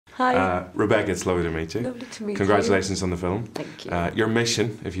Hi. Rebecca, it's lovely to meet you. Lovely to meet you. Congratulations on the film. Thank you. Your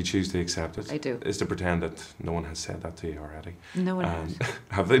mission, if you choose to accept it, I do. is to pretend that no one has said that to you already. No one has.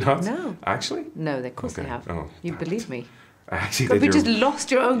 Have they not? No. Actually? No, of course they have. Oh, you believe me. Actually, but you just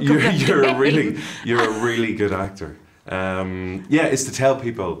lost your own you're a really good actor. Yeah, it's to tell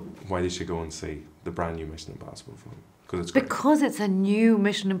people why they should go and see the brand new Mission Impossible film. Because it's a new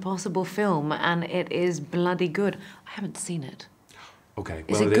Mission Impossible film and it is bloody good. I haven't seen it. Okay,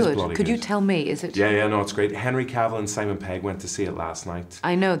 well, it is bloody good. Could you tell me, is it? Yeah, no, it's great. Henry Cavill and Simon Pegg went to see it last night.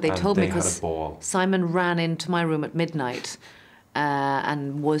 I know, they told me because ball. Simon ran into my room at midnight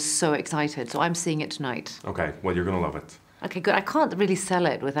and was so excited. So I'm seeing it tonight. Okay, well, you're going to love it. Okay, good. I can't really sell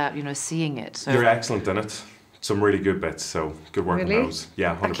it without, seeing it. So. You're excellent in it. Some really good bits, so good work on those.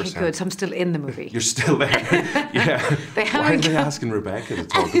 Yeah, 100%. Okay, good. So I'm still in the movie. You're still there. Yeah. Why are they asking Rebecca to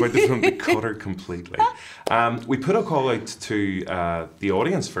talk about the film? They cut her completely. We put a call out to the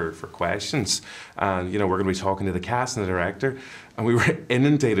audience for questions. And, we're going to be talking to the cast and the director. And we were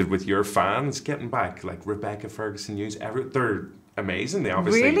inundated with your fans getting back, like Rebecca, Ferguson News. They're amazing. They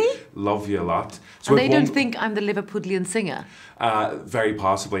obviously love you a lot. So and they don't think I'm the Liverpudlian singer? Very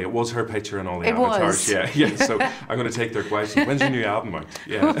possibly. It was her picture in all the avatars. Yeah. So I'm going to take their question. When's your new album out?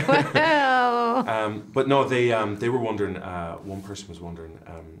 Yeah. Well. But no, they were wondering. One person was wondering.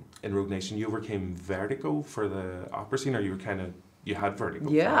 In Rogue Nation, you overcame vertigo for the opera scene, or you had vertigo?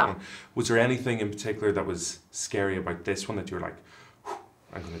 Yeah. Was there anything in particular that was scary about this one that you were like,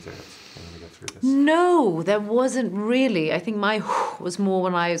 I'm going to do it. I'm going to get through this. No, there wasn't really. I think my was more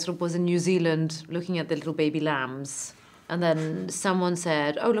when I sort of was in New Zealand looking at the little baby lambs. And then someone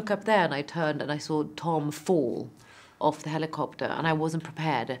said, oh, look up there. And I turned and I saw Tom fall off the helicopter. And I wasn't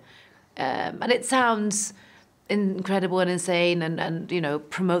prepared. And it sounds incredible and insane and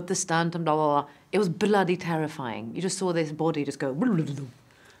promote the stunt and blah, blah, blah. It was bloody terrifying. You just saw this body just go. And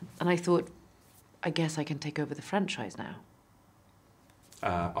I thought, I guess I can take over the franchise now.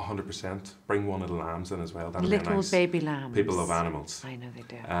 100%. Bring one of the lambs in as well. That'll little be nice. Baby lambs. People love animals. I know they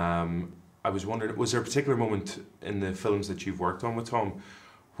do. I was wondering, was there a particular moment in the films that you've worked on with Tom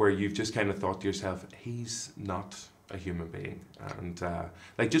where you've just kind of thought to yourself, he's not a human being? And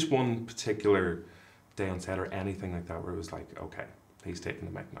like just one particular day on set or anything like that where it was like, okay, he's taking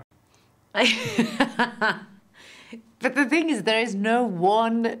the mic now. But the thing is, there is no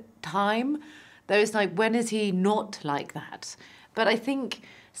one time. There is like, when is he not like that? But I think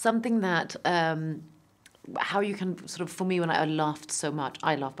something that, how you can sort of, for me, when I laughed so much,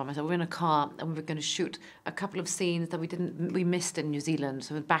 I laughed by myself. We were in a car and we were going to shoot a couple of scenes that we missed in New Zealand.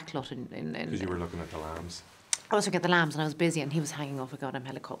 So the backlot in because you were looking at the lambs. I was looking at the lambs and I was busy and he was hanging off a goddamn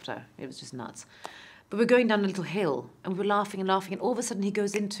helicopter. It was just nuts. But we were going down a little hill and we were laughing and laughing and all of a sudden he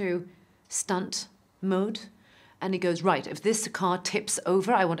goes into stunt mode. And he goes, right, if this car tips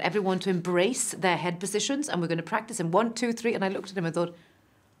over, I want everyone to embrace their head positions and we're going to practice in 1, 2, 3. And I looked at him and thought,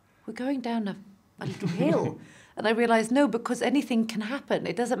 we're going down a little hill. And I realised, no, because anything can happen.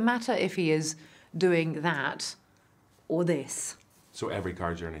 It doesn't matter if he is doing that or this. So every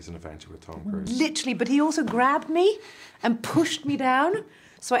car journey is an adventure with Tom Cruise. Literally, but he also grabbed me and pushed me down.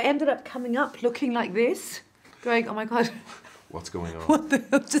 So I ended up coming up looking like this, going, oh my God. What's going on? What the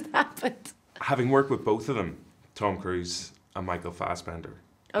hell just happened? Having worked with both of them, Tom Cruise and Michael Fassbender.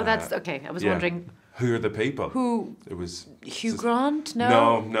 Oh, that's okay. I was wondering. Who are the people? Who? It was Hugh Grant?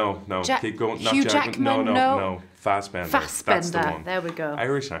 No. No. Keep going. Not Hugh Jackman. No. Fassbender. Fassbender. That's the one. There we go.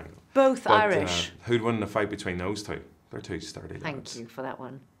 Irish angle. Both Irish. Who'd win the fight between those two? They're two sturdy lads. Thank you for that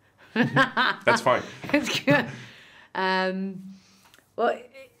one. That's fine. It's good. Well,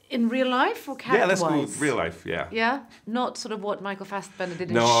 in real life or character-wise? Yeah, let's go real life, yeah. Yeah? Not sort of what Michael Fassbender did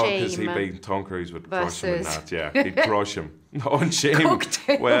in Shame. No, because he'd be, Tom Cruise would crush him in that, yeah. He'd crush him. No, in Shame.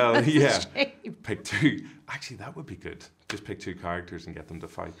 Cocktail. Well, yeah. Shame. Pick two. Actually, that would be good. Just pick two characters and get them to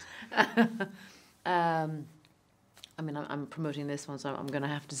fight. I mean, I'm promoting this one, so I'm going to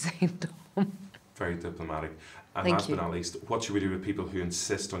have to say Tom. Very diplomatic. And Thank last you. but not least, what should we do with people who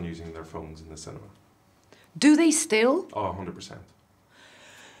insist on using their phones in the cinema? Do they still? Oh, 100%.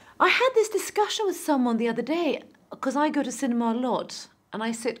 I had this discussion with someone the other day, because I go to cinema a lot, and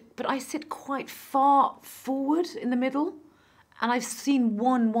I sit quite far forward in the middle, and I've seen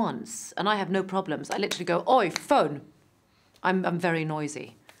one once, and I have no problems. I literally go, oi, phone. I'm very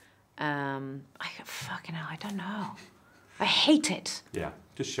noisy. Fucking hell, I don't know. I hate it. Yeah,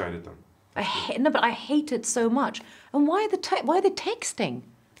 just shout at them. But I hate it so much. And why are they texting?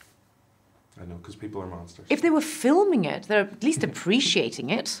 I know, because people are monsters. If they were filming it, they're at least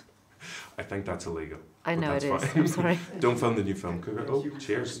appreciating it. I think that's illegal. I know it is. Fine. I'm sorry. Don't film the new film. Oh,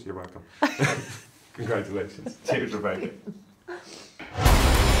 cheers. You're welcome. Congratulations. Cheers, Rebecca.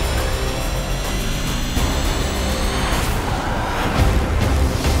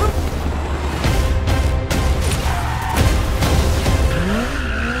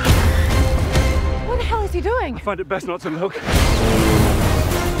 find it best not to look.